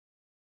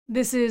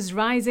This is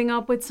Rising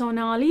Up with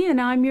Sonali, and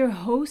I'm your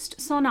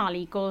host,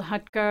 Sonali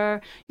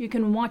Kolhatkar. You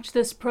can watch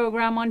this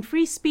program on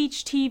Free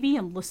Speech TV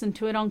and listen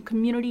to it on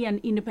community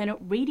and independent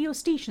radio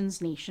stations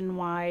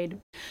nationwide.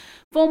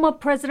 Former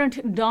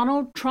President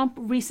Donald Trump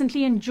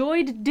recently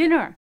enjoyed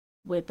dinner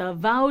with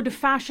avowed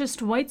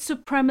fascist white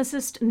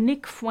supremacist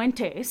Nick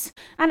Fuentes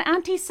and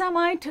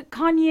anti-Semite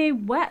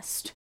Kanye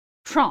West.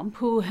 Trump,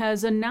 who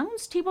has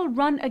announced he will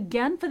run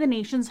again for the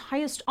nation's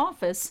highest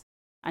office,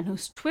 and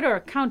whose Twitter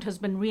account has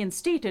been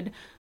reinstated,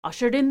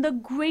 ushered in the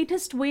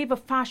greatest wave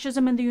of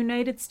fascism in the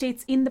United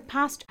States in the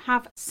past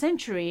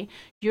half-century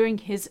during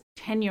his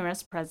tenure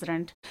as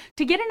president.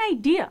 To get an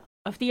idea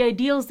of the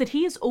ideals that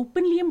he is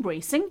openly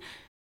embracing,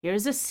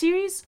 here's a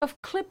series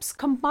of clips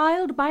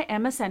compiled by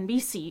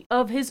MSNBC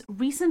of his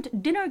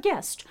recent dinner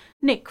guest,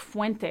 Nick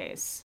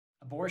Fuentes.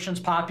 Abortion's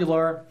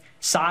popular,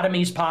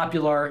 sodomy's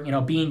popular,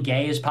 being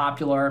gay is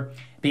popular,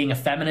 being a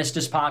feminist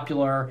is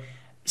popular,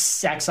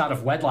 sex out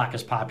of wedlock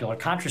is popular,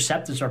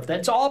 contraceptives are,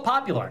 that's all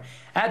popular.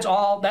 That's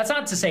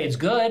not to say it's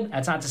good.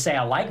 That's not to say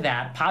I like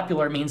that.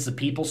 Popular means the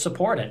people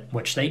support it,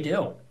 which they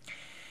do.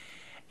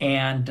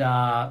 And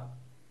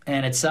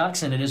it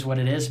sucks and it is what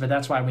it is, but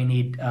that's why we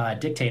need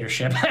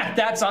dictatorship.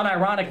 That's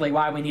unironically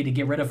why we need to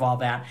get rid of all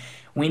that.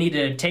 We need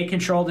to take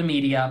control of the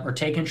media or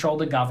take control of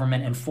the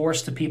government and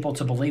force the people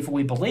to believe what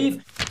we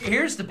believe.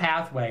 Here's the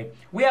pathway.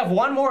 We have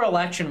one more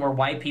election where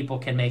white people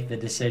can make the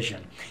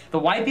decision. The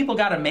white people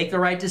got to make the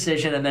right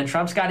decision, and then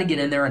Trump's got to get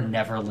in there and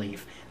never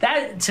leave.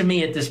 That, to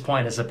me, at this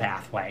point, is a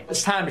pathway.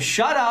 It's time to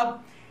shut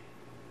up,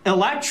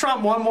 elect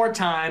Trump one more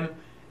time,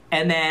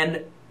 and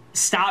then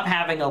stop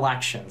having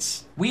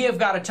elections. We have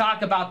got to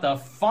talk about the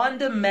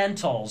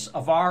fundamentals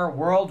of our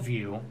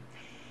worldview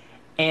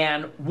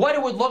and what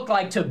it would look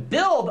like to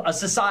build a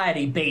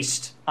society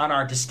based on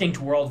our distinct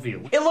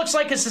worldview. It looks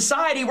like a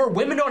society where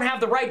women don't have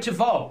the right to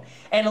vote.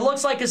 And it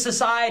looks like a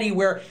society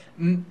where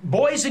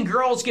boys and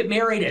girls get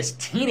married as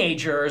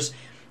teenagers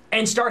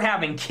and start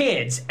having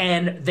kids,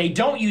 and they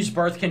don't use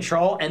birth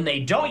control, and they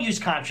don't use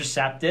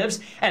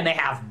contraceptives, and they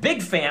have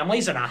big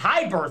families and a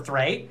high birth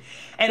rate.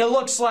 And it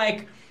looks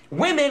like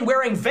women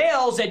wearing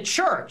veils at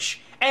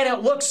church. And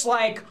it looks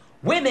like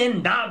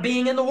women not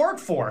being in the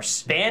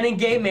workforce. Banning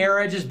gay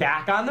marriage is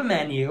back on the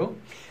menu.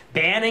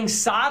 Banning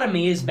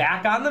sodomy is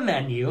back on the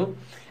menu.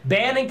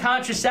 Banning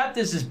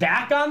contraceptives is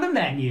back on the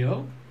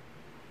menu.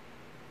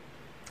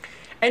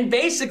 And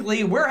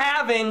basically, we're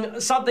having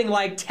something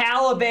like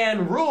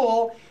Taliban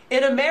rule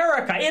in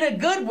America in a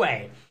good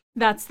way.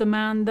 That's the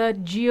man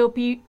that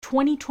GOP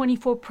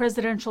 2024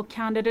 presidential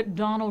candidate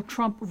Donald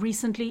Trump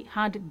recently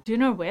had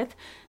dinner with,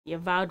 the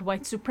avowed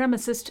white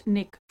supremacist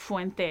Nick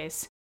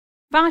Fuentes.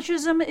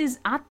 Fascism is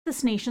at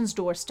this nation's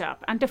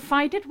doorstep, and to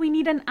fight it, we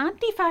need an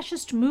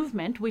anti-fascist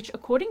movement which,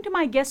 according to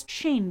my guest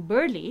Shane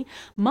Burley,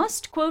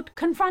 must, quote,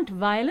 confront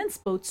violence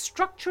both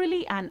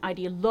structurally and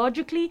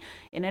ideologically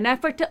in an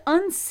effort to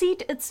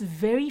unseat its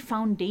very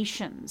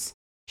foundations.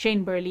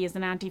 Shane Burley is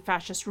an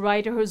anti-fascist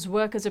writer whose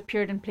work has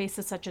appeared in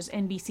places such as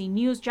NBC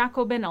News,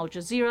 Jacobin, Al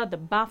Jazeera, The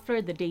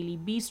Baffler, The Daily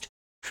Beast,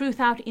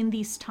 Truth Out in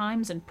These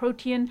Times, and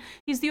Protean.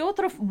 He's the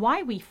author of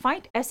Why We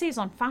Fight, essays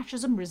on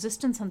fascism,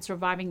 resistance, and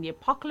surviving the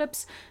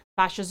apocalypse,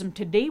 Fascism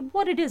Today,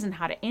 What It Is and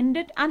How to End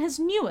It, and his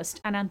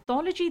newest, an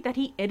anthology that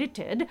he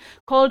edited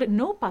called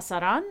No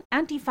Pasaran,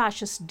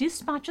 Anti-Fascist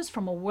Dispatches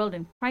from a World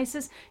in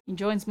Crisis. He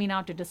joins me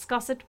now to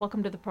discuss it.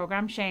 Welcome to the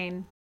program,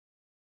 Shane.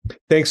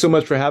 Thanks so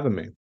much for having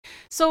me.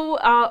 So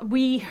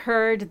we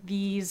heard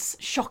these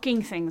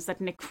shocking things that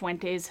Nick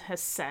Fuentes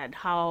has said,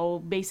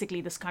 how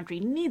basically this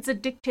country needs a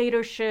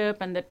dictatorship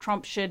and that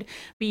Trump should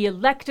be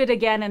elected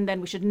again and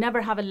then we should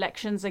never have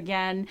elections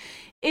again.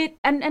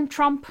 And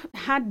Trump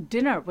had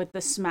dinner with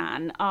this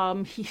man.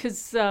 He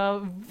is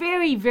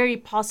very, very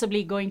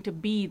possibly going to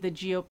be the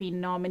GOP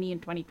nominee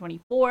in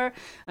 2024,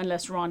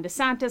 unless Ron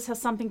DeSantis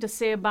has something to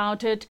say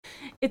about it.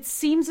 It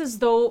seems as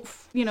though,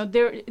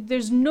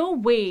 there's no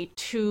way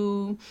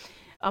to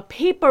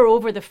paper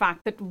over the fact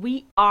that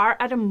we are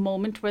at a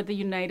moment where the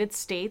United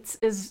States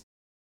is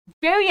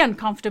very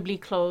uncomfortably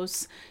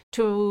close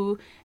to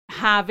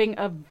having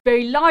a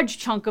very large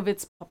chunk of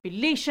its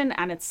population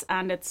and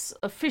its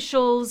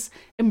officials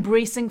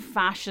embracing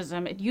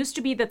fascism. It used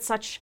to be that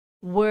such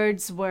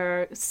words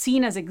were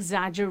seen as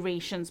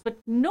exaggerations, but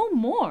no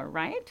more,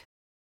 right?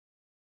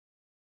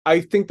 I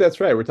think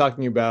that's right. We're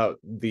talking about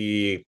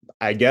the,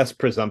 I guess,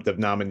 presumptive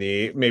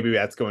nominee. Maybe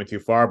that's going too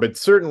far, but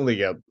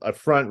certainly a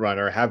front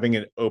runner having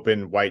an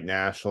open white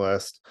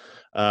nationalist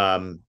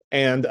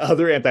and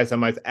other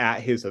anti-Semites at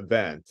his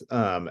event.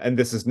 And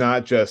this is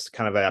not just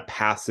kind of a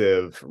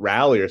passive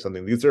rally or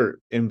something. These are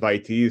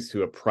invitees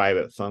to a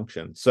private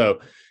function. So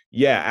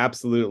yeah,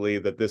 absolutely,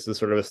 that this is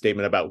sort of a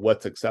statement about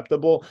what's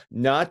acceptable,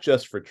 not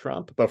just for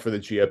Trump, but for the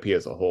GOP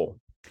as a whole.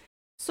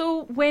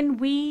 So when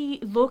we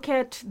look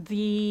at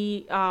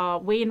the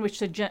way in which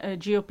the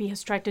GOP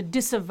has tried to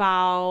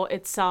disavow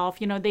itself,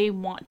 they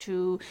want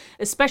to,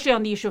 especially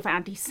on the issue of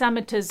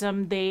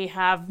anti-Semitism, they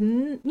have,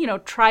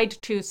 tried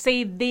to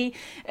say they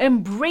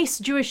embrace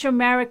Jewish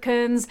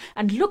Americans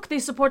and look, they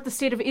support the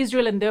state of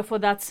Israel, and therefore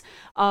that's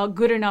a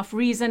good enough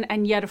reason.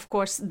 And yet, of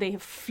course, they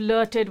have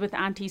flirted with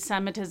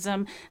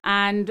anti-Semitism,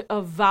 and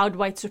avowed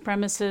white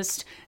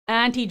supremacists,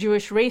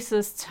 anti-Jewish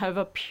racists have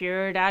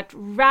appeared at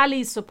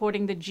rallies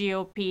supporting the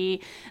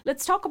GOP.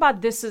 Let's talk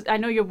about this. I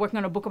know you're working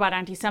on a book about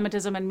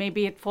anti-Semitism, and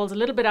maybe it falls a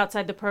little bit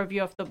outside the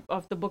purview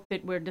of the book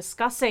that we're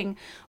discussing.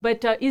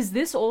 But is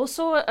this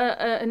also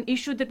an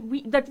issue that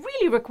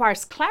really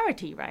requires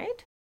clarity,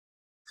 right?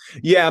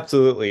 Yeah,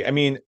 absolutely. I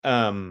mean,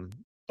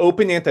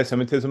 open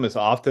anti-Semitism is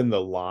often the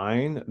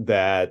line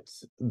that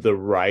the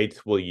right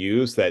will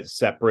use that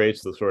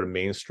separates the sort of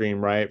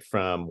mainstream right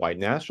from white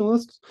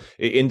nationalists.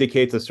 It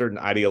indicates a certain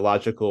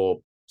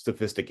ideological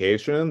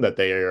sophistication, that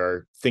they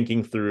are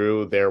thinking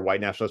through their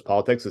white nationalist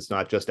politics. It's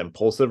not just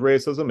impulsive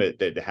racism.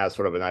 It has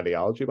sort of an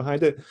ideology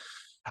behind it.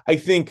 I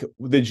think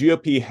the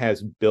GOP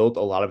has built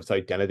a lot of its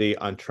identity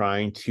on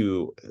trying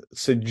to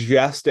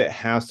suggest it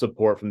has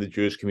support from the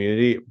Jewish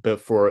community, but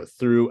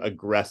through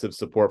aggressive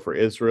support for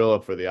Israel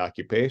and for the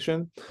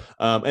occupation,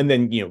 and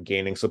then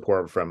gaining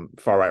support from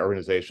far right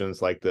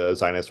organizations like the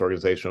Zionist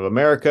Organization of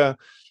America.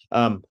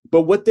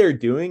 But what they're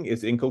doing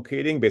is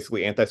inculcating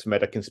basically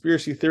anti-Semitic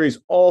conspiracy theories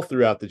all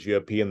throughout the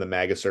GOP and the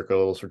MAGA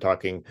circles. We're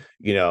talking,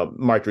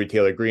 Marjorie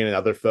Taylor Greene and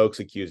other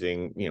folks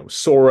accusing,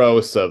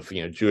 Soros of,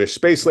 Jewish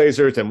space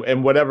lasers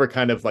and whatever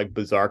kind of like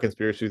bizarre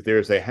conspiracy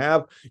theories they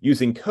have,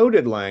 using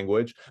coded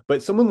language.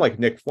 But someone like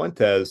Nick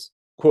Fuentes,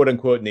 quote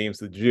unquote, names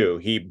the Jew.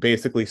 He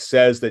basically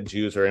says that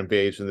Jews are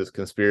engaged in this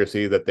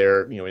conspiracy, that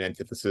they're, an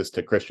antithesis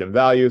to Christian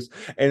values,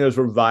 and is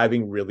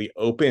reviving really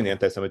open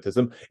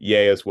anti-Semitism.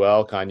 Ye as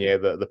well,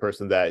 Kanye, the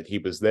person that he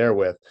was there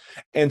with.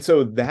 And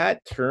so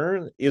that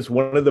turn is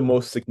one of the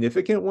most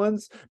significant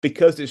ones,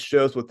 because it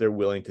shows what they're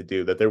willing to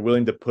do, that they're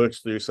willing to push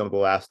through some of the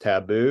last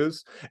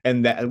taboos,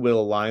 and that will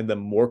align them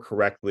more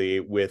correctly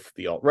with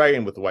the alt-right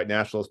and with the white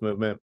nationalist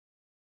movement.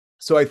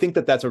 So I think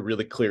that that's a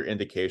really clear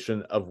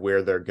indication of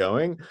where they're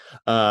going,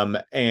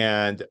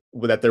 and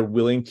that they're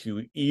willing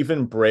to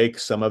even break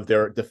some of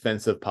their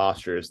defensive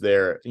postures,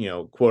 their,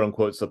 quote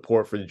unquote,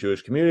 support for the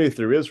Jewish community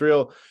through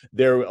Israel.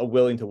 They're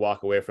willing to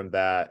walk away from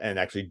that and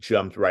actually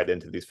jumped right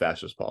into these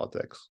fascist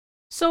politics.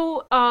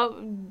 So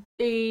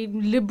a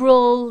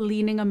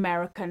liberal-leaning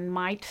American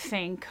might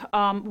think,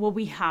 well,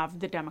 we have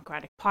the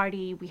Democratic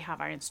Party, we have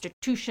our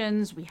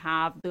institutions, we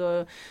have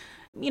the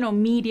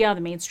media, the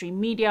mainstream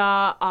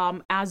media,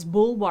 as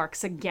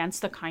bulwarks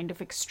against the kind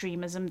of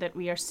extremism that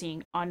we are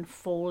seeing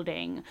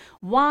unfolding.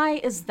 Why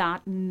is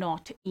that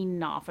not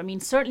enough? I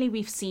mean, certainly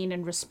we've seen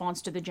in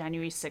response to the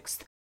January 6th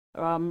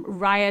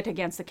riot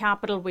against the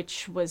Capitol,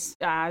 which was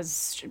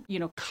as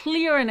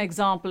clear an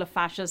example of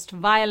fascist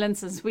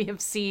violence as we have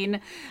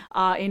seen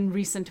in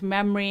recent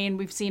memory, and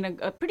we've seen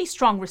a pretty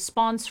strong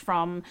response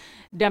from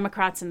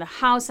Democrats in the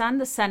House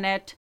and the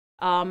Senate,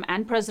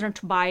 and President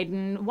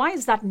Biden. Why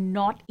is that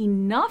not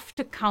enough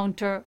to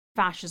counter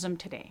fascism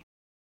today?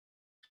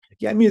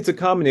 Yeah, I mean, it's a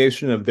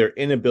combination of their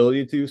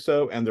inability to do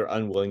so and their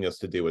unwillingness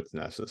to do what's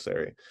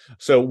necessary.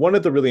 So one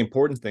of the really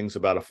important things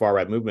about a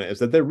far-right movement is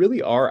that they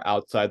really are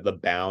outside the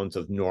bounds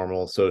of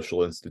normal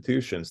social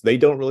institutions. They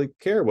don't really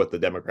care what the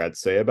Democrats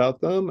say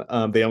about them.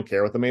 They don't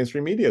care what the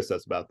mainstream media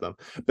says about them.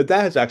 But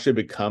that has actually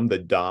become the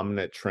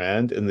dominant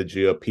trend in the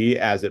GOP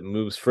as it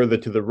moves further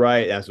to the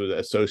right, as it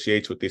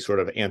associates with these sort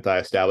of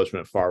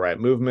anti-establishment far-right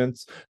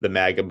movements, the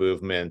MAGA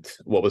movement,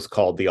 what was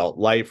called the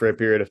alt-right for a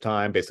period of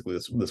time, basically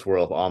this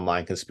world of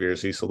online conspiracy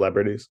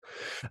celebrities.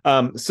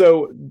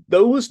 So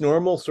those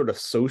normal sort of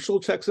social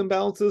checks and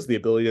balances, the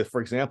ability to,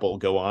 for example,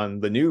 go on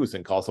the news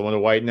and call someone a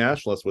white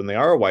nationalist when they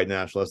are a white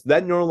nationalist,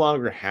 that no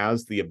longer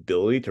has the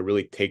ability to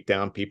really take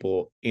down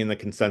people in a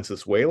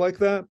consensus way like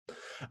that.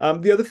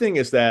 The other thing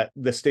is that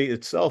the state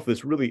itself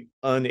is really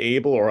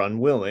unable or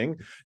unwilling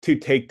to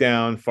take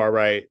down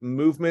far-right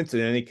movements in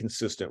any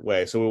consistent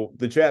way. So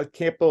the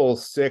Capitol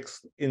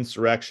 6th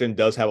insurrection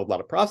does have a lot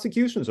of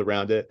prosecutions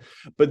around it,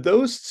 but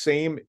those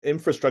same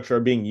infrastructure are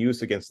being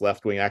used against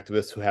left-wing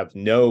activists who have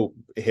no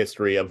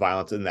history of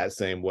violence in that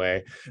same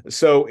way.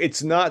 So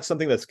it's not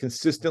something that's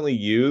consistently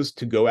used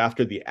to go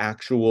after the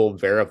actual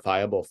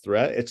verifiable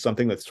threat. It's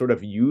something that's sort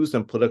of used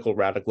in political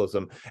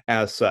radicalism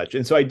as such.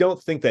 And so I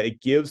don't think that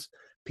it gives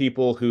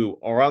people who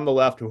are on the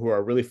left, who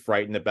are really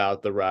frightened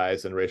about the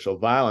rise in racial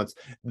violence,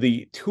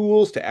 the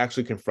tools to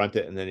actually confront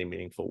it in any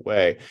meaningful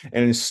way.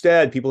 And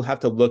instead, people have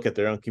to look at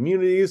their own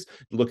communities,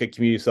 look at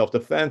community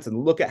self-defense, and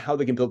look at how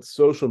they can build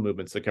social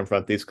movements to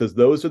confront these, because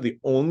those are the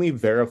only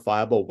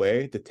verifiable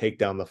way to take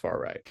down the far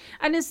right.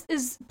 And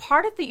is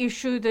part of the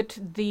issue that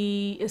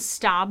the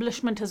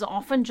establishment has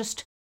often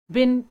just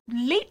been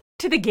late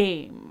to the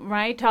game,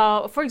 right?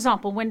 For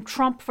example, when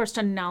Trump first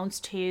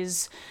announced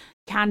his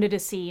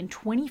candidacy in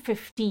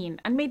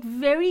 2015 and made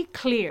very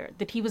clear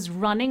that he was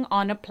running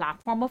on a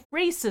platform of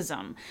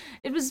racism,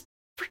 it was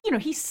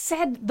he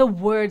said the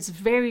words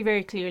very,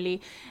 very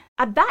clearly.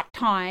 At that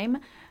time,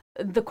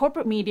 the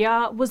corporate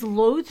media was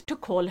loath to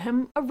call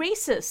him a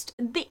racist.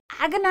 They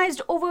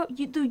agonized over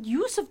the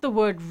use of the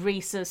word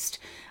racist.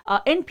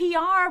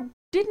 NPR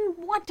didn't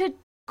want to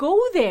go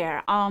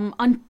there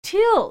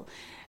until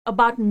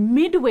about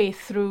midway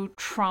through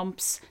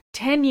Trump's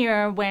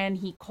tenure, when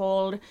he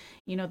called,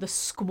 the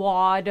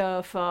squad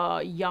of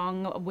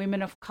young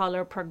women of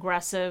color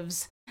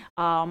progressives,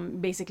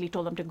 basically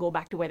told them to go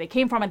back to where they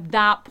came from. At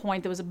that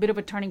point, there was a bit of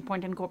a turning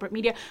point in corporate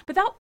media, but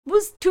that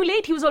was too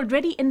late. He was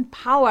already in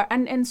power.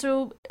 And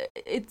so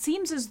it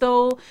seems as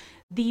though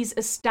these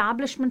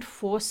establishment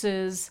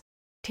forces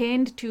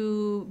tend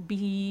to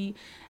be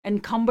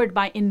encumbered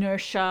by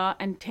inertia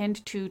and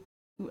tend to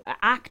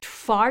act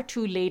far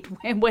too late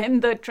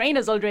when the train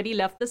has already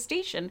left the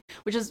station,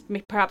 which is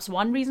perhaps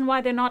one reason why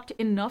they're not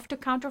enough to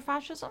counter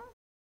fascism.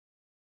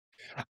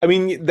 I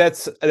mean,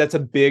 that's a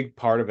big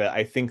part of it.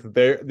 I think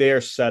they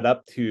are set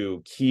up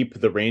to keep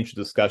the range of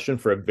discussion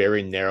for a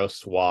very narrow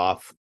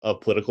swath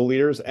of political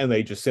leaders, and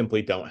they just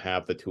simply don't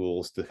have the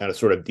tools to kind of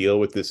sort of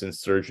deal with this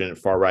insurgent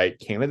far-right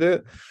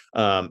candidate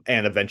and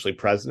eventually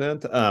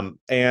president.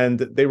 And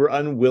they were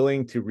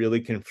unwilling to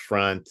really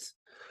confront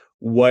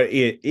what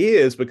it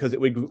is, because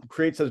it would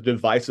create such a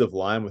divisive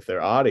line with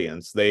their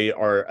audience. They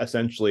are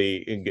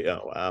essentially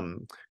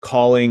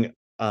calling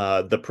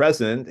the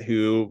president,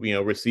 who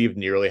received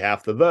nearly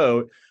half the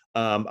vote,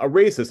 a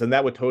racist, and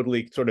that would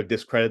totally sort of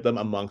discredit them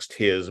amongst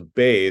his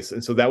base.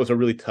 And so that was a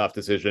really tough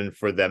decision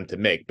for them to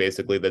make,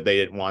 basically, that they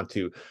didn't want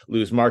to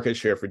lose market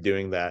share for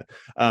doing that.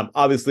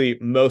 Obviously,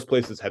 most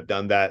places have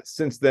done that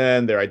since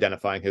then. They're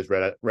identifying his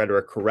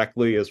rhetoric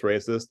correctly as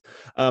racist.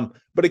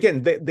 But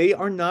again, they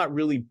are not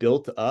really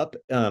built up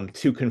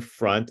to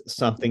confront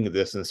something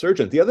this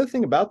insurgent. The other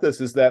thing about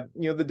this is that,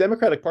 the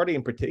Democratic Party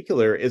in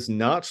particular is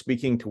not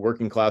speaking to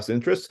working class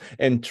interests.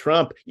 And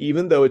Trump,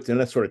 even though it's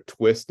in a sort of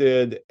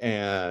twisted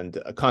and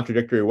a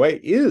contradictory way,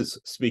 is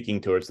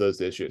speaking towards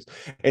those issues.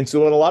 And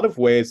so in a lot of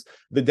ways,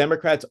 the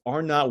Democrats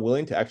are not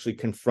willing to actually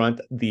confront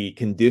the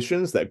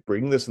conditions that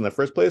bring this in the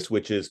first place,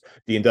 which is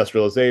the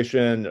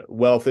industrialization,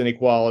 wealth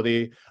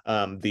inequality,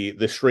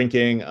 the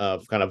shrinking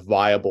of kind of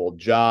viable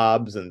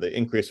jobs, and the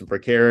increase in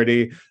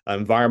precarity,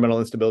 environmental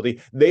instability.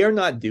 They are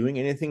not doing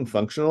anything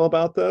functional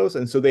about those.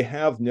 And so they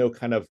have no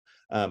kind of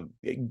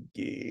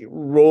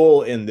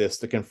role in this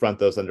to confront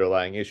those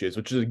underlying issues,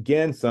 which is,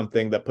 again,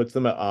 something that puts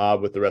them at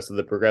odds with the rest of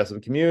the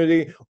progressive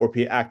community or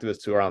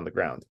activists who are on the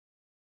ground.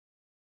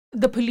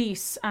 The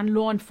police and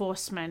law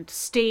enforcement,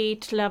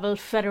 state level,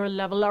 federal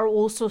level, are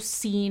also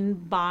seen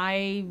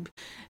by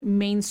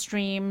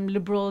mainstream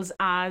liberals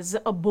as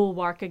a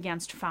bulwark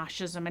against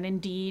fascism. And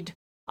indeed,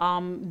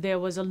 there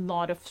was a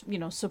lot of,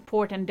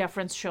 support and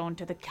deference shown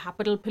to the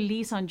Capitol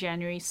Police on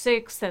January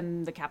 6th,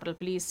 and the Capitol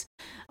Police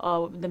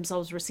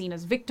themselves were seen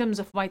as victims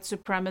of white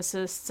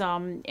supremacists,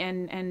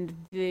 and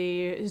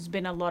there has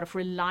been a lot of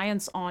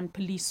reliance on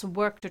police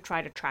work to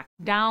try to track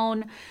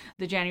down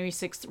the January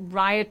 6th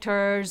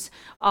rioters.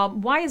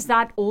 Why is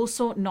that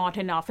also not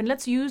enough? And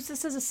let's use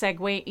this as a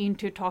segue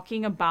into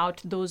talking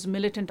about those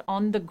militant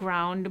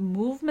on-the-ground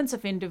movements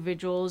of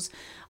individuals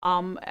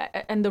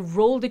and the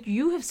role that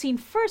you have seen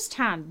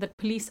firsthand that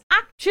police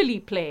actually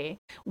play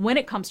when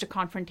it comes to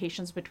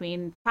confrontations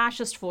between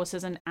fascist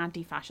forces and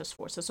anti-fascist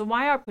forces. So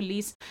why are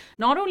police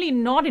not only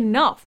not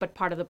enough, but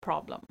part of the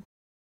problem?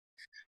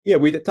 Yeah,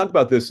 we talk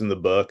about this in the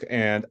book,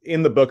 and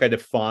in the book I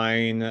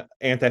define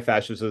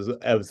anti-fascism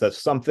as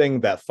something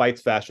that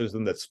fights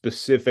fascism that's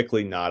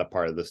specifically not a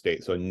part of the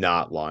state, so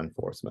not law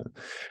enforcement.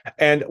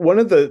 And one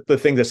of the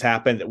things that's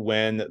happened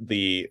when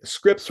the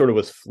script sort of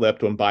was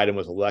flipped when Biden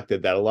was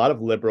elected, that a lot of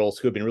liberals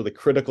who have been really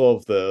critical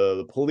of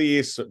the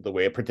police,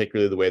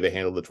 particularly the way they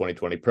handled the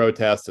 2020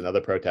 protests and other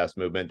protest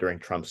movement during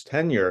Trump's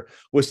tenure,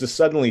 was to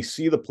suddenly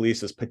see the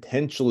police as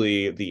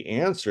potentially the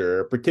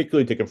answer,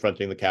 particularly to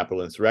confronting the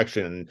Capitol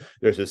insurrection.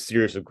 There's a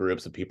series of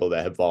groups of people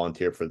that have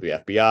volunteered for the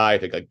FBI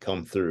to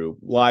come through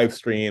live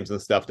streams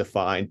and stuff to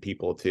find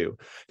people to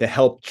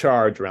help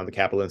charge around the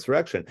Capitol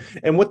insurrection.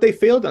 And what they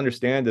failed to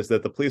understand is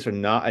that the police are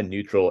not a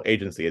neutral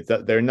agency. It's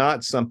that they're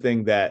not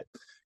something that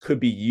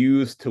could be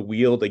used to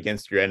wield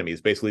against your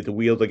enemies, basically to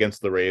wield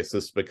against the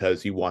racists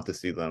because you want to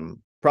see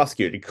them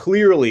prosecuted.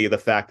 Clearly, the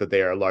fact that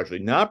they are largely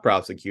not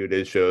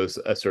prosecuted shows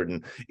a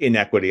certain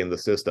inequity in the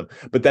system,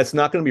 but that's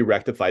not going to be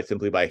rectified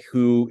simply by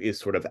who is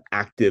sort of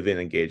active in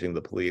engaging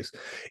the police.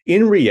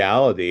 In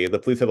reality, the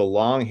police have a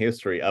long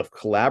history of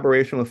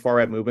collaboration with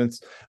far-right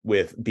movements,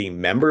 with being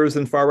members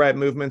in far-right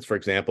movements. For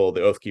example,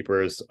 the Oath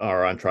Keepers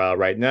are on trial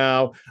right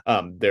now.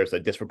 There's a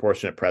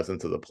disproportionate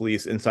presence of the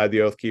police inside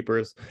the Oath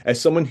Keepers. As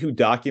someone who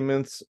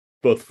documents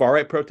both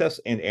far-right protests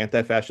and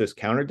anti-fascist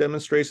counter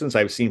demonstrations.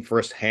 I've seen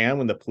firsthand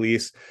when the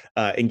police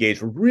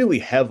engage really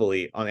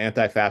heavily on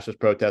anti-fascist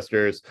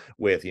protesters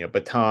with,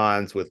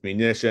 batons, with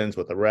munitions,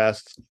 with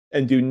arrests,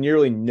 and do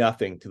nearly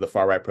nothing to the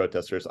far-right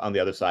protesters on the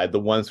other side, the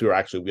ones who are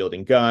actually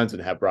wielding guns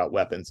and have brought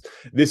weapons.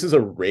 This is a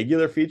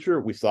regular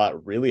feature. We saw it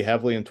really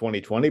heavily in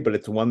 2020, but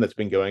it's one that's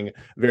been going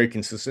very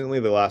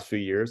consistently the last few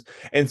years.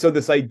 And so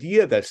this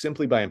idea that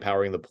simply by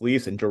empowering the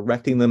police and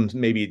directing them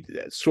maybe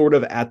sort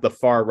of at the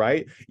far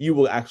right, you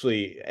will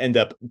actually end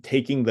up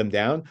taking them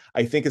down,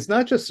 I think it's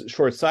not just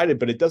short-sighted,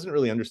 but it doesn't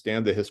really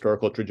understand the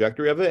historical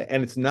trajectory of it,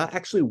 and it's not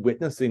actually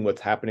witnessing what's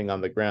happening on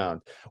the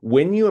ground.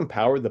 When you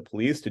empower the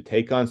police to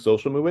take on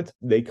social movements,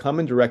 they come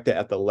and direct it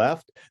at the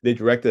left, they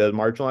direct it at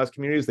marginalized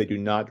communities, they do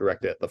not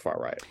direct it at the far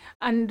right.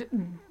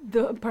 And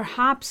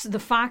perhaps the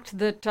fact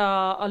that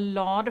a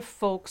lot of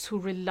folks who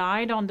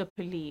relied on the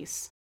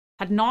police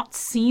had not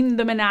seen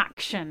them in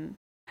action,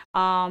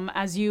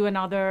 as you and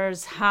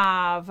others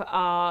have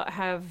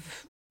had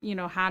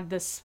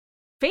this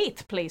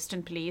faith placed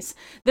in police.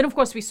 Then, of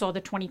course, we saw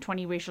the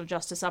 2020 racial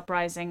justice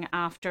uprising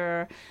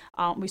after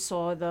we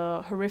saw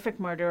the horrific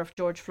murder of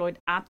George Floyd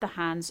at the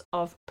hands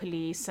of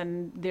police,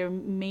 and there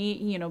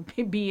may,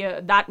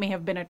 that may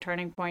have been a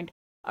turning point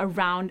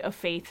around a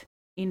faith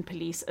in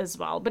police as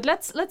well. But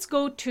let's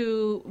go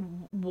to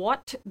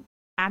what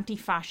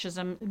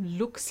anti-fascism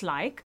looks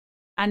like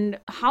and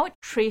how it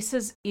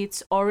traces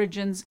its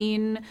origins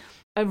in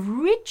a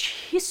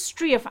rich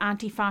history of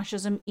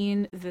anti-fascism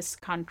in this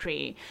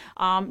country.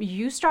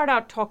 You start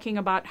out talking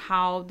about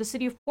how the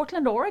city of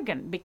Portland,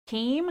 Oregon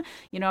became,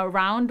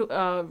 around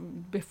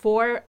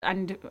before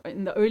and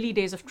in the early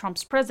days of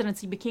Trump's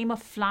presidency, became a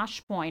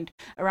flashpoint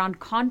around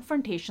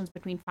confrontations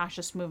between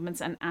fascist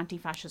movements and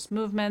anti-fascist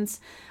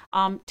movements.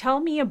 Tell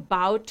me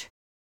about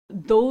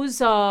those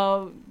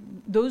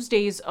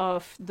days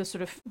of the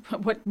sort of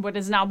what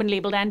has now been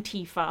labeled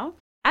Antifa,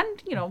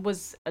 and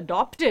was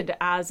adopted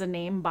as a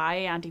name by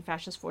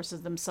anti-fascist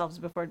forces themselves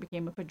before it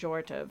became a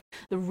pejorative.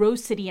 The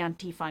Rose City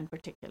Antifa in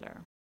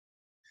particular.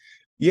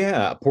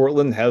 Yeah,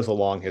 Portland has a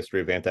long history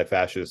of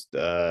anti-fascist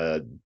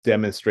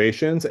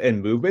demonstrations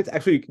and movements,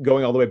 actually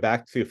going all the way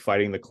back to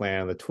fighting the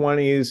Klan in the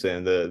 20s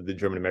and the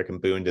German-American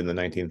Bund in the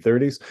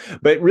 1930s.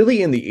 But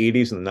really in the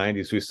 80s and the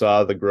 90s, we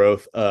saw the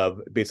growth of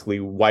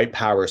basically white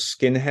power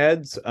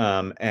skinheads,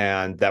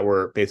 and that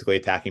were basically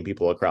attacking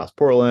people across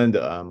Portland,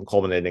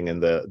 culminating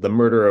in the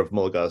murder of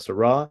Mulugala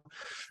Serra.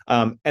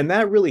 And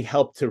that really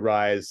helped to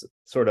rise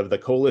sort of the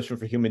Coalition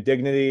for Human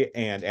Dignity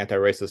and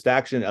Anti-Racist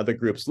Action, other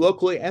groups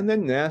locally and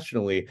then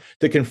nationally,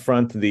 to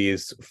confront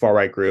these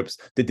far-right groups,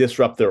 to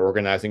disrupt their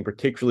organizing,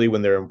 particularly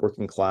when they're in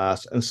working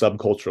class and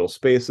subcultural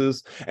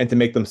spaces, and to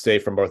make them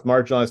safe from both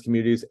marginalized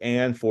communities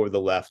and for the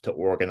left to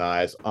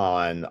organize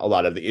on a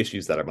lot of the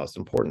issues that are most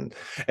important.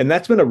 And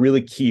that's been a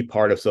really key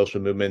part of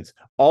social movements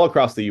all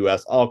across the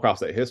US, all across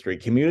that history.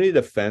 Community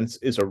defense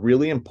is a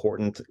really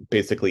important,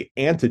 basically,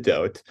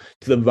 antidote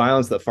to the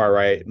violence that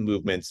far-right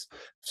movements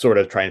sort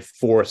of try and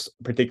force,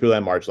 particularly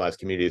on marginalized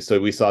communities. So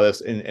we saw this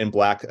in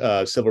Black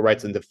civil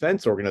rights and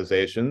defense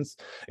organizations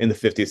in the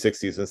 50s,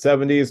 60s,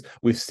 and 70s.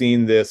 We've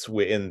seen this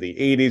in the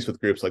 80s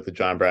with groups like the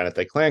John Brown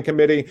Anti-Klan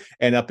Committee,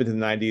 and up into the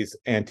 90s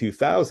and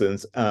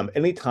 2000s.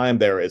 Anytime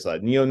there is a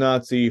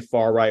neo-Nazi,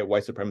 far-right,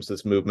 white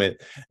supremacist movement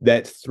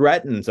that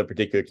threatens a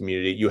particular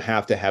community, you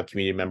have to have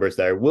community members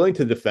that are willing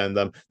to defend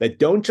them, that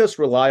don't just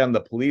rely on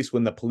the police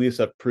when the police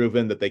have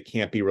proven that they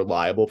can't be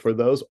reliable for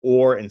those,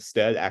 or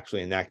instead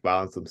actually enact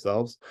violence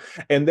themselves.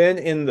 And then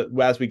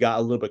as we got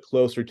a little bit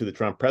closer to the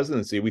Trump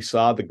presidency, we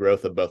saw the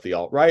growth of both the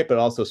alt-right, but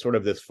also sort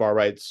of this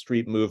far-right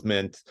street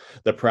movement,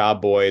 the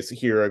Proud Boys,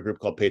 here a group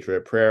called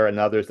Patriot Prayer, and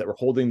others that were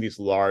holding these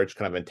large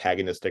kind of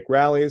antagonistic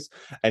rallies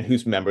and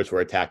whose members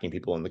were attacking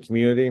people in the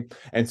community.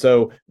 And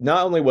so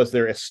not only was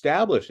there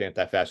established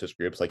anti-fascist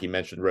groups, like you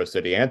mentioned, Rose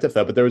City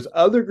Antifa, but there was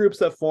other groups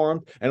that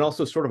formed, and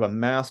also sort of a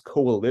mass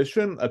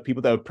coalition of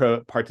people that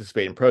would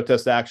participate in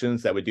protest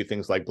actions, that would do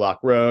things like block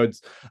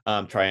roads,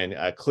 try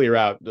and clear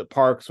out the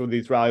parks where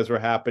these rallies were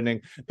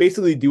happening,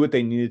 basically do what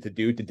they needed to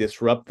do to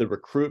disrupt the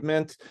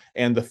recruitment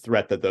and the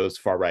threat that those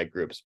far-right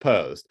groups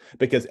posed.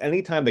 Because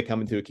anytime they come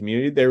into a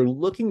community, they're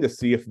looking to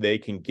see if they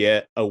can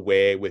get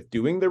away with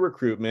doing the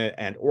recruitment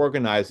and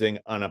organizing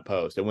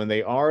unopposed. And when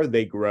they are,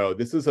 they grow.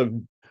 This is a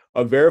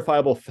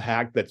verifiable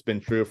fact that's been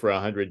true for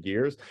 100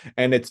 years.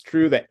 And it's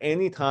true that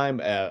anytime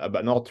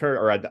an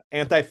alternative or an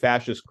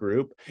anti-fascist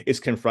group is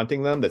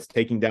confronting them, that's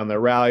taking down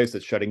their rallies,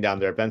 that's shutting down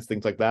their events,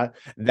 things like that,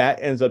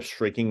 that ends up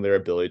shrinking their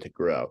ability to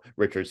grow.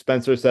 Richard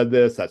Spencer said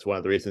this. That's one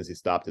of the reasons he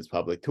stopped his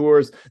public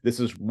tours.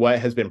 This is what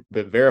has been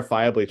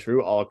verifiably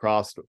true all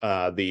across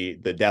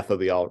the death of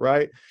the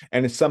alt-right.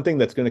 And it's something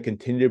that's going to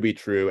continue to be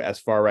true as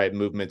far-right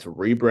movements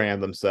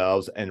rebrand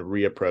themselves and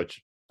reapproach.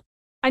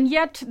 And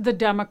yet the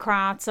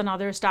Democrats and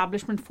other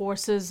establishment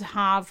forces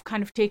have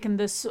kind of taken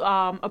this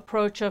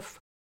approach of,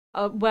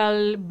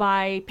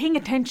 by paying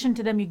attention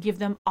to them, you give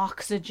them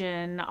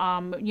oxygen.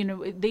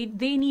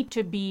 They need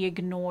to be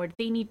ignored.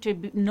 They need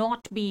to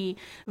not be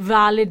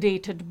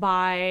validated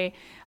by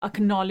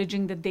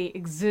acknowledging that they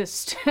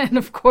exist. And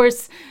of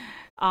course,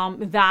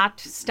 that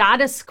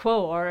status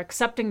quo or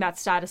accepting that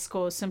status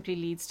quo simply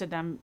leads to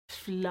them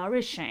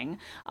flourishing.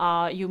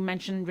 You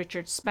mentioned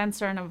Richard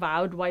Spencer, an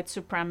avowed white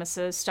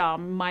supremacist.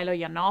 Milo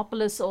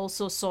Yiannopoulos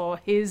also saw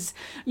his,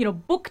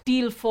 book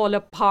deal fall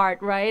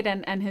apart, right?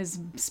 And his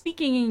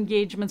speaking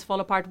engagements fall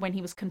apart when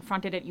he was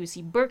confronted at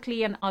UC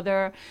Berkeley and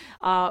other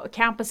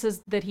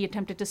campuses that he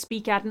attempted to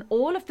speak at. And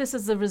all of this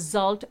is a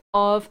result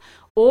of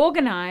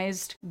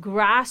organized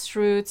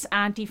grassroots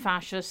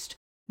anti-fascist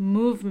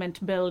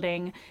movement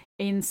building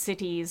in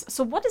cities.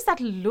 So what does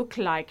that look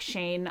like,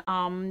 Shane?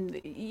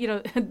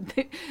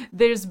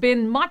 There's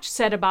been much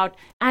said about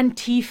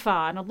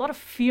Antifa and a lot of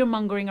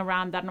fear-mongering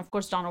around that. And of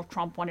course, Donald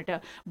Trump wanted to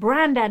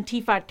brand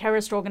Antifa a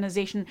terrorist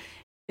organization.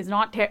 It's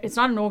not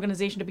an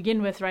organization to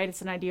begin with, right?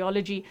 It's an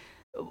ideology.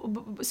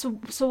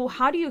 So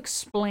how do you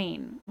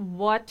explain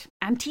what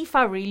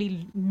Antifa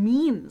really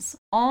means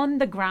on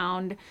the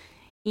ground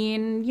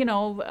in,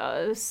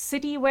 a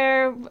city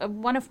where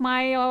one of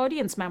my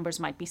audience members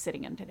might be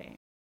sitting in today?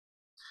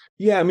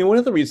 Yeah, I mean, one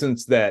of the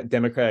reasons that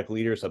Democratic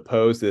leaders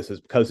oppose this is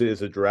because it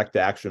is a direct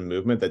action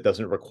movement that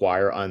doesn't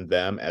require on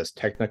them as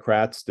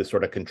technocrats to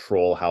sort of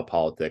control how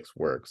politics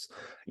works.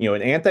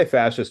 An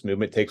anti-fascist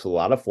movement takes a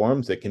lot of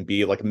forms. It can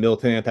be like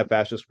militant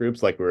anti-fascist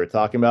groups, like we were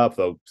talking about,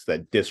 folks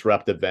that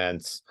disrupt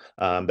events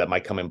that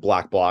might come in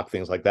black bloc,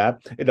 things like that.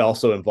 It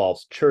also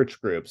involves church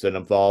groups. It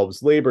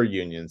involves labor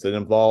unions. It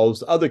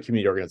involves other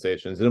community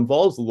organizations. It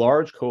involves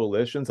large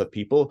coalitions of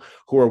people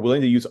who are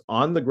willing to use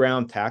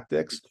on-the-ground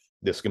tactics.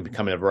 This can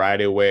come in a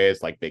variety of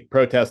ways, like big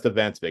protest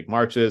events, big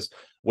marches,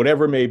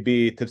 whatever it may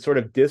be, to sort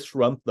of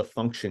disrupt the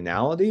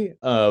functionality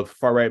of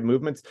far-right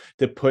movements,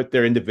 to put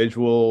their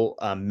individual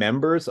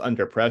members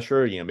under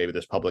pressure. Maybe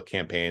there's public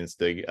campaigns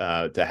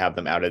to have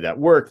them outed at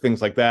work,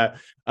 things like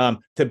that,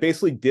 to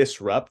basically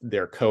disrupt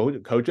their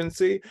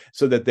cogency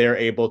so that they're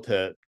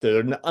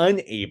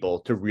unable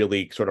to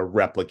really sort of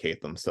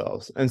replicate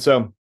themselves. And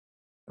so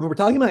when we're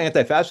talking about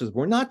anti-fascism,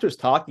 we're not just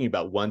talking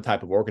about one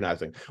type of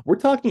organizing. We're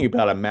talking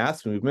about a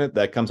mass movement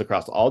that comes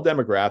across all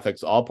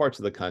demographics, all parts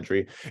of the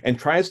country, and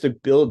tries to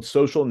build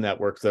social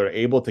networks that are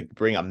able to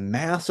bring a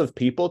mass of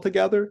people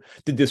together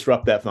to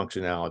disrupt that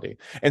functionality.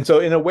 And so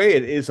in a way,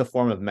 it is a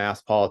form of mass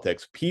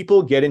politics.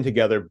 People getting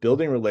together,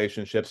 building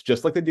relationships,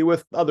 just like they do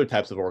with other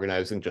types of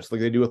organizing, just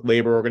like they do with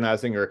labor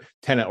organizing or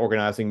tenant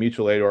organizing,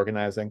 mutual aid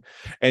organizing,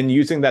 and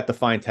using that to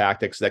find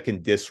tactics that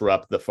can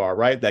disrupt the far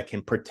right, that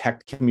can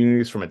protect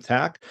communities from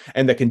attack,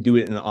 and that can do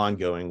it in an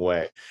ongoing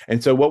way.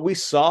 And so what we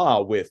saw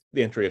with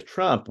the entry of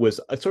Trump was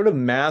a sort of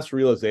mass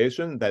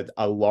realization that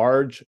a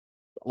large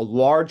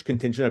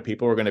contingent of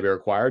people are going to be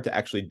required to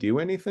actually do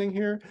anything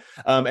here.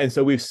 And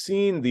so we've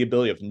seen the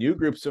ability of new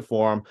groups to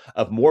form,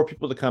 of more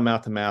people to come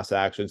out to mass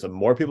actions, of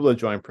more people to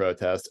join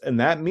protests. And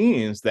that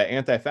means that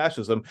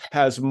anti-fascism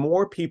has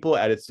more people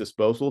at its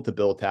disposal to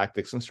build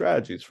tactics and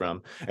strategies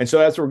from. And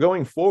so as we're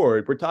going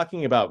forward, we're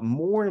talking about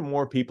more and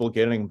more people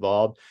getting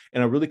involved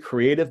in a really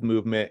creative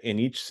movement in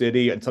each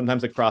city, and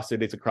sometimes across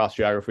cities, across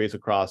geographies,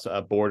 across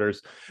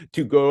borders,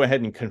 to go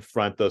ahead and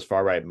confront those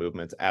far-right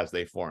movements as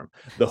they form.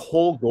 The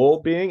whole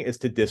goal is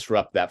to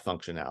disrupt that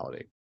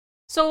functionality.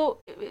 So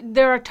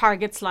there are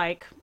targets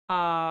like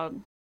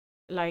Joey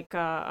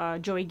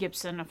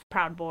Gibson of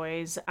Proud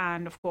Boys,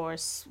 and of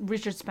course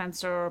Richard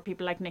Spencer, or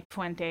people like Nick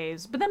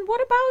Fuentes. But then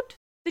what about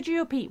the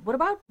GOP? What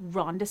about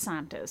Ron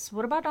DeSantis?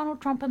 What about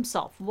Donald Trump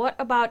himself? What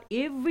about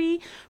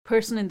every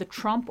person in the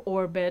Trump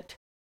orbit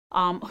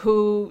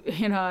who,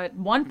 at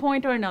one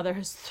point or another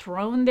has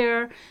thrown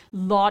their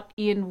lot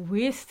in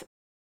with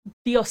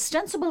the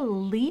ostensible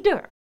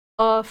leader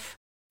of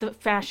the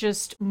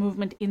fascist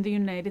movement in the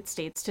United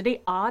States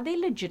today? Are they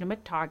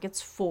legitimate targets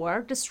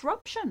for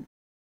disruption?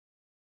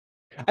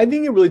 I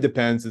think it really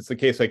depends. It's a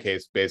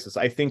case-by-case basis.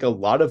 I think a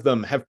lot of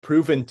them have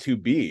proven to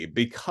be,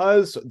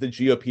 because the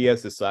GOP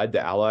has decided to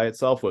ally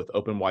itself with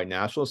open white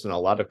nationalists in a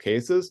lot of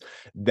cases.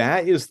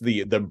 That is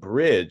the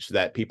bridge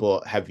that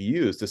people have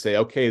used to say,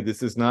 okay,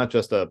 this is not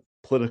just a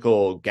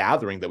political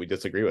gathering that we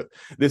disagree with.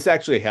 This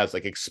actually has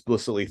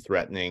explicitly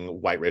threatening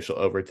white racial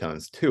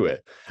overtones to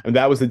it. And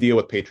that was the deal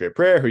with Patriot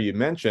Prayer, who you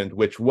mentioned,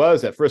 which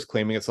was at first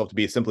claiming itself to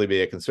be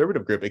simply a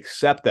conservative group,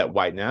 except that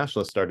white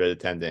nationalists started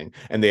attending,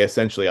 and they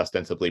essentially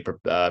ostensibly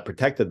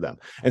protected them.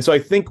 And so I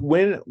think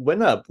when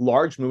a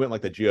large movement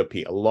like the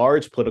GOP, a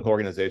large political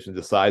organization,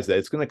 decides that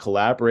it's going to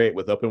collaborate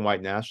with open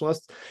white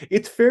nationalists,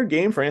 it's fair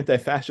game for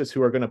anti-fascists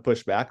who are going to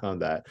push back on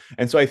that.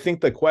 And so I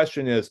think the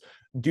question is,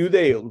 do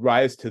they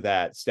rise to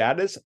that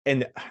status?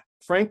 And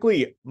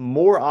frankly,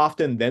 more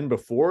often than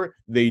before,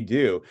 they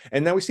do.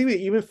 And now we see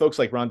even folks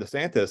like Ron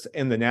DeSantis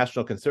in the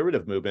national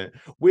conservative movement,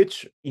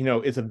 which,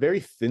 is a very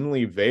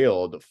thinly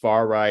veiled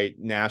far-right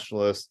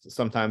nationalist,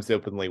 sometimes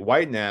openly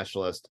white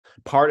nationalist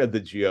part of the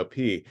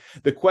GOP.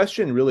 The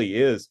question really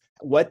is,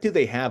 what do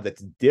they have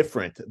that's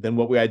different than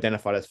what we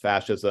identified as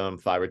fascism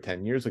 5 or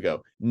 10 years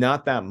ago?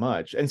 Not that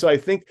much. And so I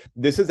think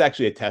this is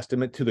actually a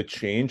testament to the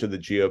change of the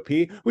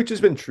GOP, which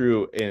has been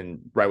true in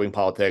right-wing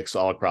politics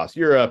all across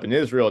Europe and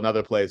Israel and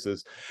other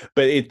places.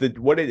 But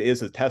what it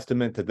is a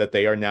testament to that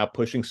they are now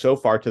pushing so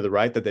far to the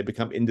right that they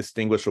become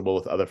indistinguishable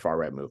with other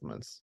far-right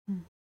movements.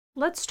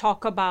 Let's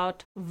talk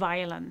about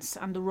violence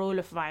and the role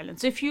of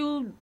violence. If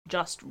you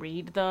just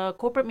read the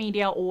corporate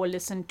media or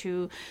listen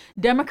to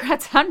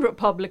Democrats and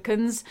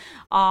Republicans,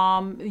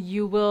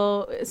 you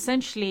will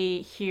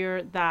essentially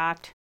hear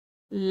that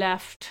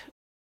left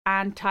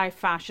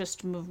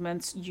anti-fascist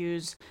movements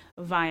use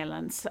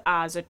violence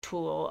as a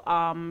tool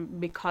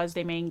because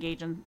they may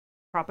engage in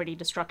property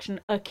destruction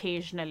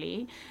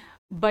occasionally.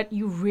 But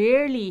you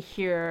rarely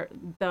hear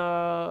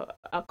the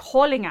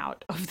calling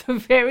out of the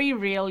very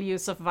real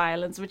use of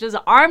violence, which is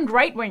armed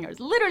right-wingers,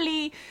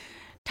 literally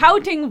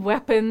touting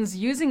weapons,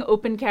 using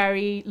open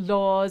carry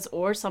laws,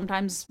 or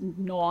sometimes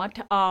not.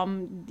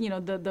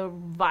 The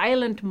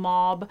violent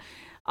mob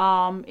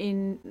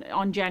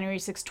on January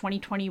 6,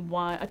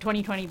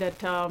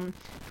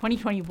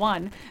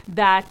 2021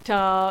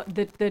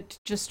 that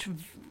just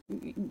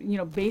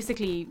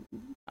basically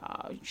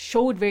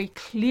showed very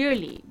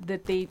clearly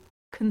that they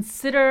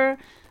consider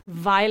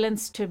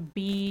violence to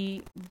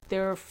be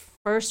their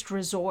first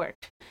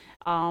resort.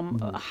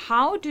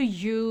 How do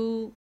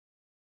you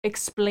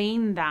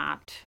explain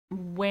that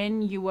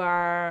when you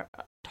are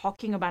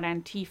talking about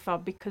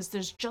Antifa? Because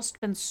there's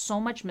just been so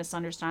much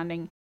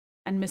misunderstanding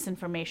and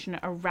misinformation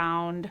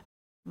around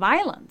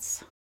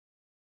violence.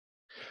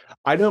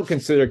 I don't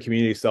consider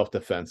community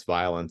self-defense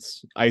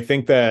violence. I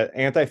think that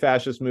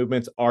anti-fascist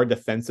movements are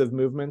defensive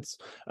movements.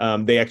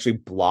 They actually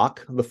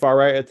block the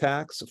far-right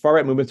attacks.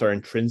 Far-right movements are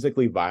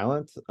intrinsically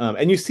violent.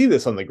 And you see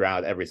this on the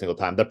ground every single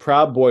time. The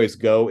Proud Boys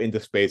go into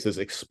spaces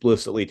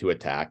explicitly to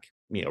attack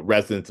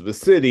residents of the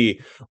city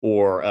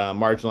or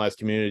marginalized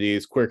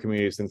communities, queer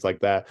communities, things like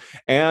that.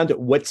 And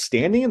what's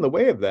standing in the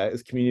way of that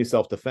is community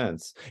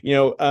self-defense.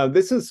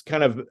 This is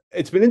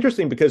it's been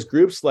interesting because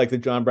groups like the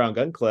John Brown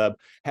Gun Club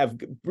have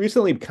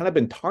recently kind of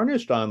been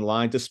tarnished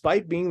online,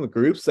 despite being the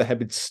groups that have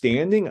been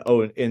standing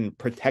in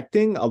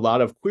protecting a lot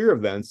of queer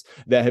events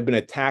that have been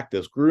attacked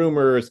as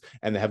groomers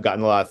and that have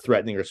gotten a lot of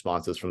threatening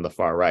responses from the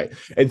far right.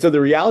 And so the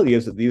reality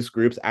is that these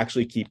groups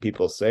actually keep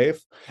people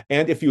safe.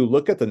 And if you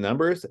look at the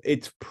numbers,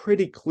 it's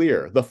pretty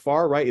clear. The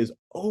far right is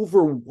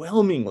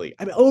overwhelmingly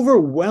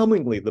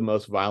the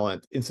most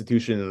violent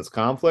institution in this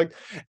conflict.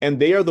 And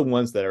they are the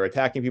ones that are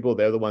attacking people.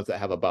 They're the ones that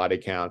have a body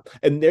count.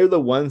 And they're the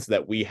ones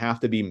that we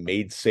have to be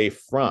made safe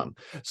from.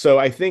 So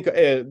I think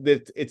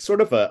that it's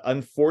sort of an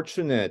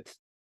unfortunate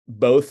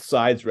both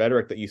sides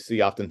rhetoric that you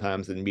see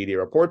oftentimes in media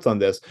reports on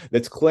this,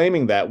 that's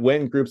claiming that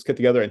when groups get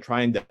together and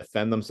try and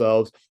defend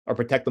themselves or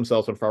protect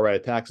themselves from far-right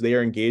attacks, they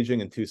are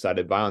engaging in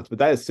two-sided violence. But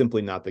that is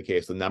simply not the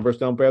case. The numbers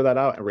don't bear that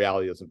out, and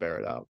reality doesn't bear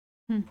it out.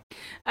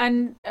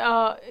 And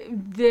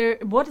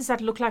what does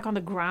that look like on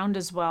the ground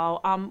as well?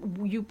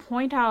 You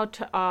point out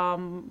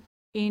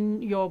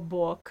in your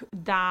book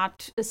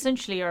that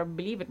essentially, or I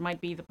believe it might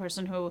be the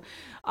person who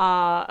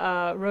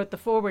wrote the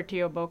foreword to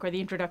your book or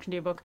the introduction to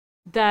your book,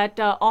 that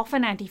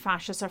often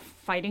anti-fascists are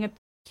fighting a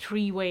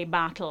three-way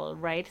battle,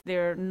 right?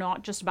 They're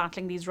not just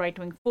battling these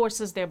right-wing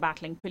forces, they're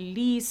battling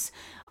police,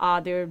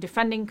 they're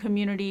defending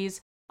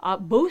communities.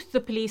 Both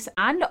the police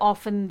and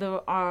often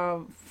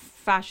the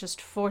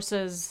fascist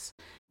forces,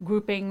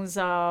 groupings,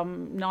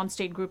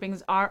 non-state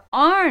groupings are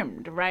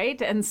armed, right?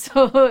 And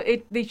so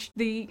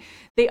they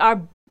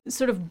are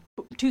sort of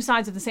two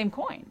sides of the same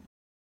coin.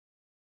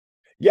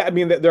 Yeah, I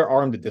mean, they're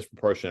armed at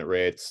disproportionate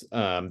rates.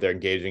 They're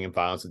engaging in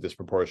violence at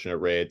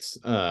disproportionate rates.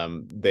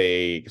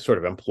 They sort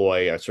of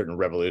employ a certain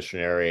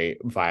revolutionary,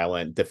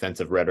 violent,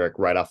 defensive rhetoric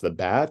right off the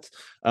bat.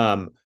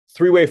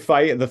 Three-way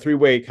fight, the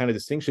three-way kind of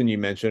distinction you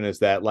mentioned is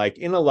that, like,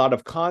 in a lot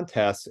of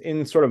contests,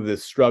 in sort of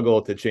this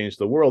struggle to change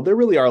the world, there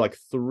really are like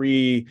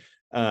three.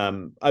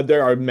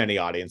 There are many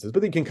audiences,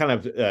 but you can kind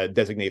of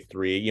designate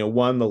three.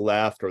 One, the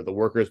left or the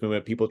workers'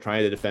 movement, people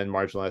trying to defend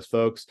marginalized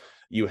folks.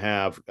 You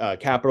have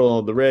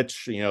capital, the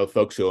rich,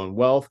 folks who own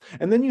wealth.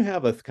 And then you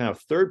have a kind of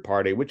third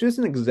party, which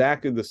isn't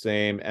exactly the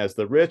same as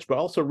the rich, but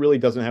also really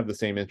doesn't have the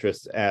same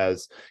interests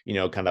as,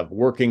 kind of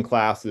working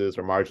classes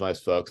or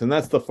marginalized folks. And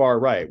that's the far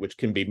right, which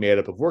can be made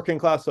up of working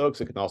class folks.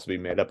 It can also be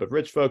made up of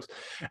rich folks.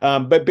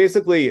 But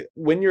basically,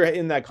 when you're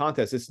in that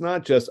contest, it's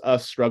not just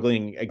us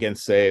struggling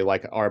against, say,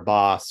 like our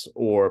boss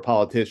or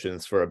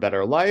politicians for a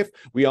better life.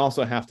 We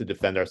also have to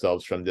defend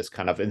ourselves from this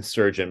kind of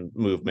insurgent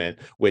movement,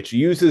 which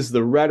uses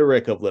the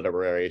rhetoric of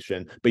liberation,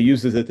 but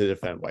uses it to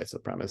defend white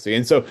supremacy.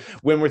 And so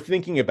when we're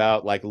thinking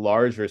about like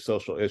larger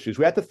social issues,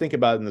 we have to think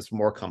about it in this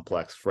more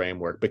complex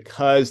framework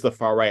because the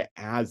far right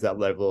adds that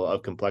level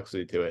of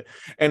complexity to it.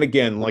 And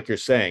again, like you're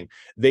saying,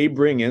 they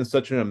bring in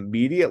such an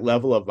immediate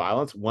level of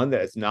violence, one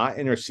that is not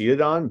interceded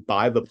on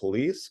by the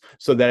police,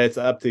 so that it's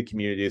up to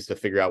communities to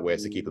figure out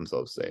ways to keep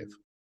themselves safe.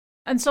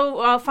 And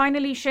so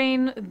finally,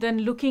 Shane, then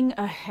looking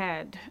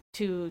ahead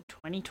to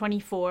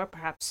 2024,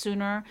 perhaps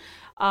sooner,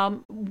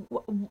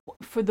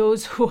 for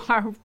those who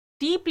are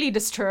deeply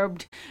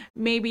disturbed.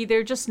 Maybe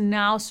they're just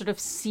now sort of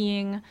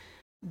seeing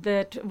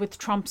that with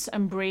Trump's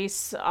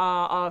embrace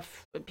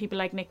of people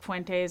like Nick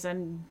Fuentes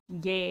and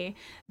Ye,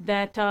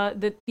 that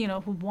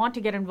who want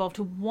to get involved,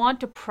 who want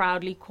to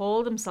proudly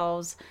call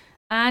themselves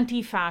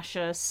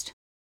anti-fascist,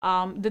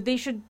 that they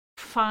should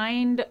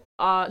find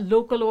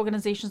local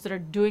organizations that are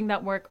doing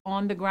that work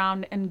on the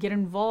ground and get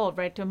involved,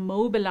 right, to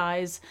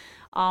mobilize,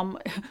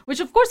 which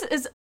of course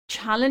is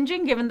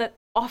challenging given that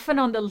often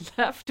on the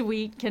left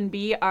we can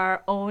be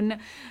our own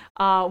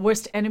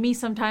worst enemy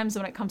sometimes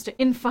when it comes to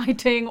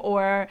infighting,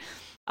 or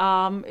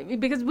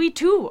because we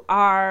too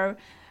are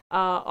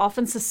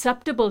often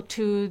susceptible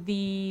to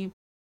the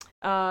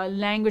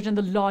language and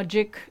the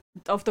logic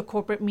of the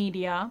corporate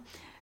media,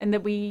 and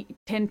that we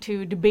tend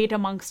to debate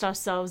amongst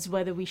ourselves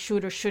whether we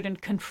should or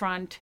shouldn't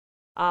confront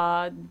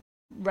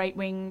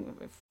right-wing,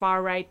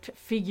 far-right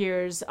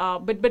figures.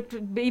 But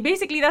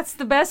basically, that's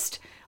the best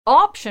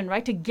option,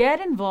 right? To get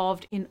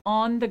involved in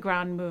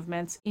on-the-ground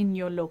movements in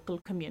your local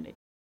community.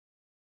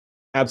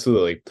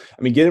 Absolutely.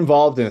 I mean, get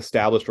involved in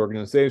established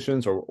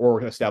organizations,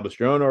 or establish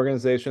your own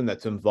organization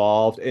that's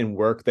involved in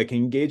work that can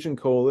engage in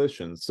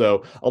coalitions.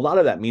 So a lot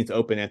of that means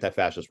open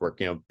anti-fascist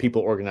work,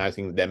 people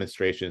organizing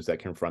demonstrations that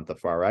confront the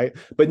far right,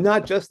 but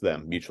not just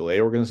them. Mutual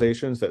aid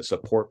organizations that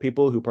support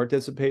people who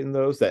participate in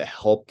those, that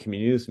help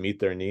communities meet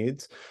their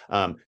needs,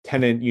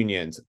 tenant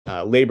unions,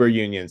 labor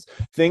unions,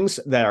 things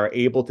that are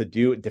able to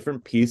do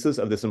different pieces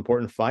of this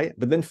important fight,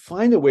 but then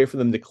find a way for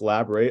them to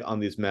collaborate on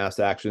these mass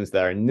actions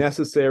that are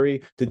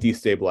necessary to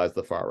destabilize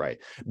the far right.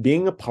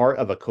 Being a part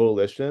of a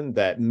coalition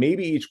that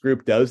maybe each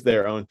group does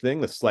their own thing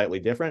that's slightly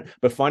different,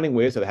 but finding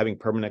ways of having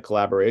permanent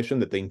collaboration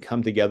that they can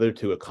come together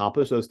to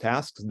accomplish those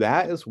tasks,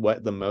 that is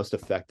what the most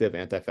effective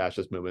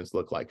anti-fascist movements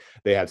look like.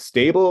 They have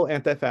stable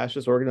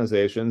anti-fascist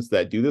organizations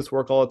that do this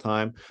work all the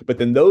time, but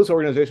then those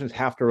organizations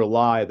have to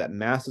rely that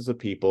masses of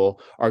people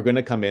are going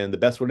to come in. The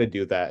best way to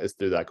do that is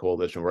through that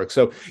coalition work.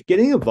 So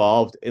getting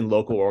involved in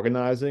local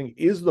organizing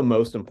is the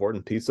most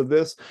important piece of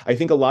this. I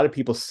think a lot of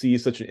people see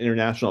such an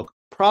international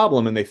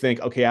problem and they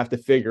think, okay, I have to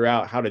figure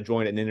out how to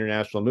join an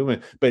international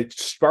movement. But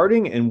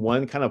starting in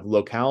one kind of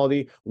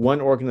locality,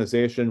 one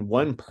organization,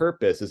 one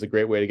purpose is a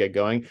great way to get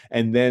going,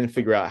 and then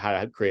figure out how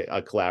to create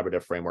a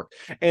collaborative framework.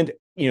 And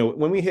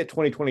when we hit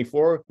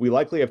 2024, we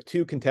likely have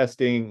two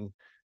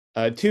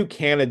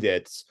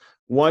candidates,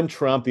 one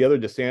Trump, the other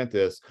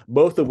DeSantis,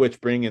 both of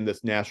which bring in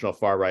this national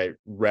far-right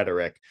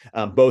rhetoric,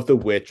 both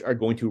of which are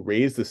going to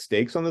raise the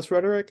stakes on this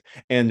rhetoric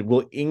and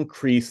will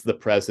increase the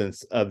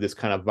presence of this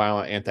kind of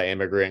violent,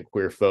 anti-immigrant,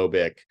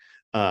 queer-phobic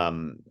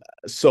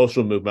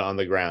social movement on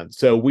the ground.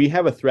 So we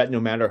have a threat no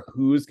matter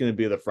who's going to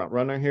be the front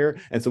runner here,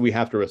 and so we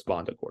have to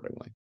respond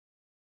accordingly.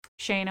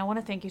 Shane, I want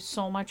to thank you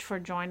so much for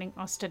joining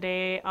us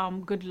today.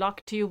 Good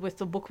luck to you with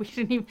the book.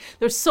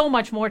 There's so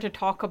much more to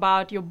talk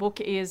about. Your book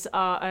is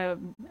a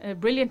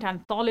brilliant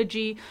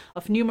anthology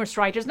of numerous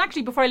writers. And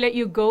actually, before I let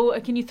you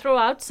go, can you throw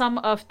out some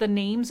of the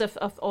names of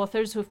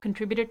authors who've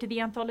contributed to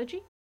the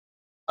anthology?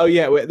 Oh,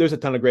 yeah, there's a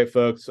ton of great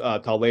folks.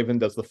 Tal Lavin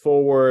does the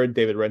foreword.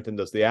 David Renton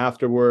does the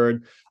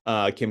afterword.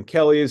 Kim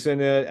Kelly is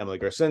in it. Emily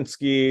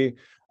Garcinski.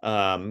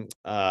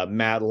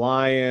 Matt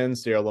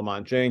Lyons, Sarah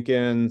Lamont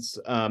Jenkins.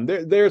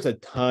 There's a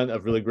ton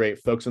of really great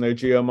folks in there,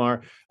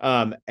 Geomar.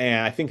 And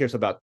I think there's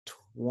about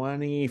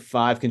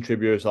 25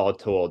 contributors all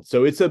told.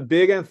 So it's a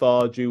big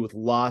anthology with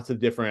lots of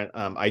different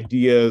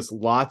ideas,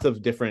 lots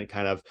of different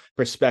kind of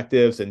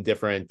perspectives and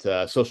different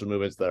social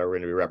movements that are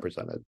going to be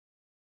represented.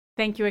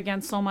 Thank you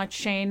again so much,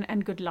 Shane,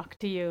 and good luck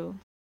to you.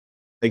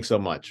 Thanks so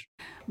much.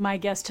 My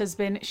guest has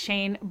been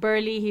Shane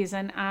Burley. He's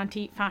an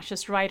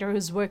anti-fascist writer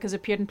whose work has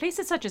appeared in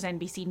places such as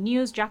NBC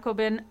News,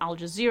 Jacobin, Al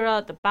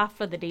Jazeera, The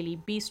BAFTA, The Daily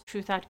Beast,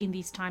 Truth Out in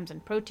These Times,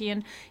 and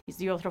Protean. He's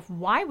the author of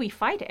Why We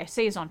Fight,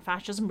 essays on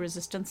fascism,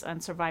 resistance,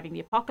 and surviving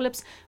the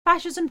apocalypse,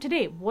 Fascism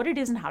Today, What It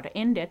Is and How to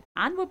End It.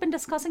 And we've been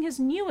discussing his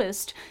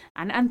newest,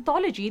 an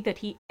anthology that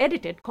he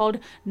edited called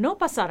No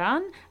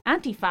Pasaran,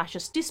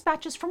 Anti-Fascist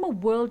Dispatches from a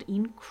World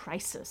in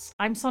Crisis.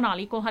 I'm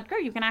Sonali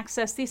Kolhatkar. You can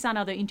access this and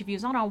other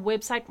interviews on our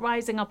website,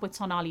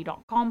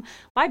 risingupwithsonali.com,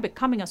 by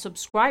becoming a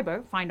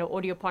subscriber. Find our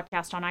audio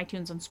podcast on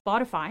iTunes and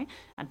Spotify,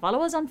 and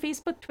follow us on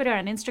Facebook, Twitter,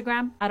 and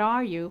Instagram at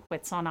RU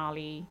with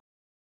Sonali.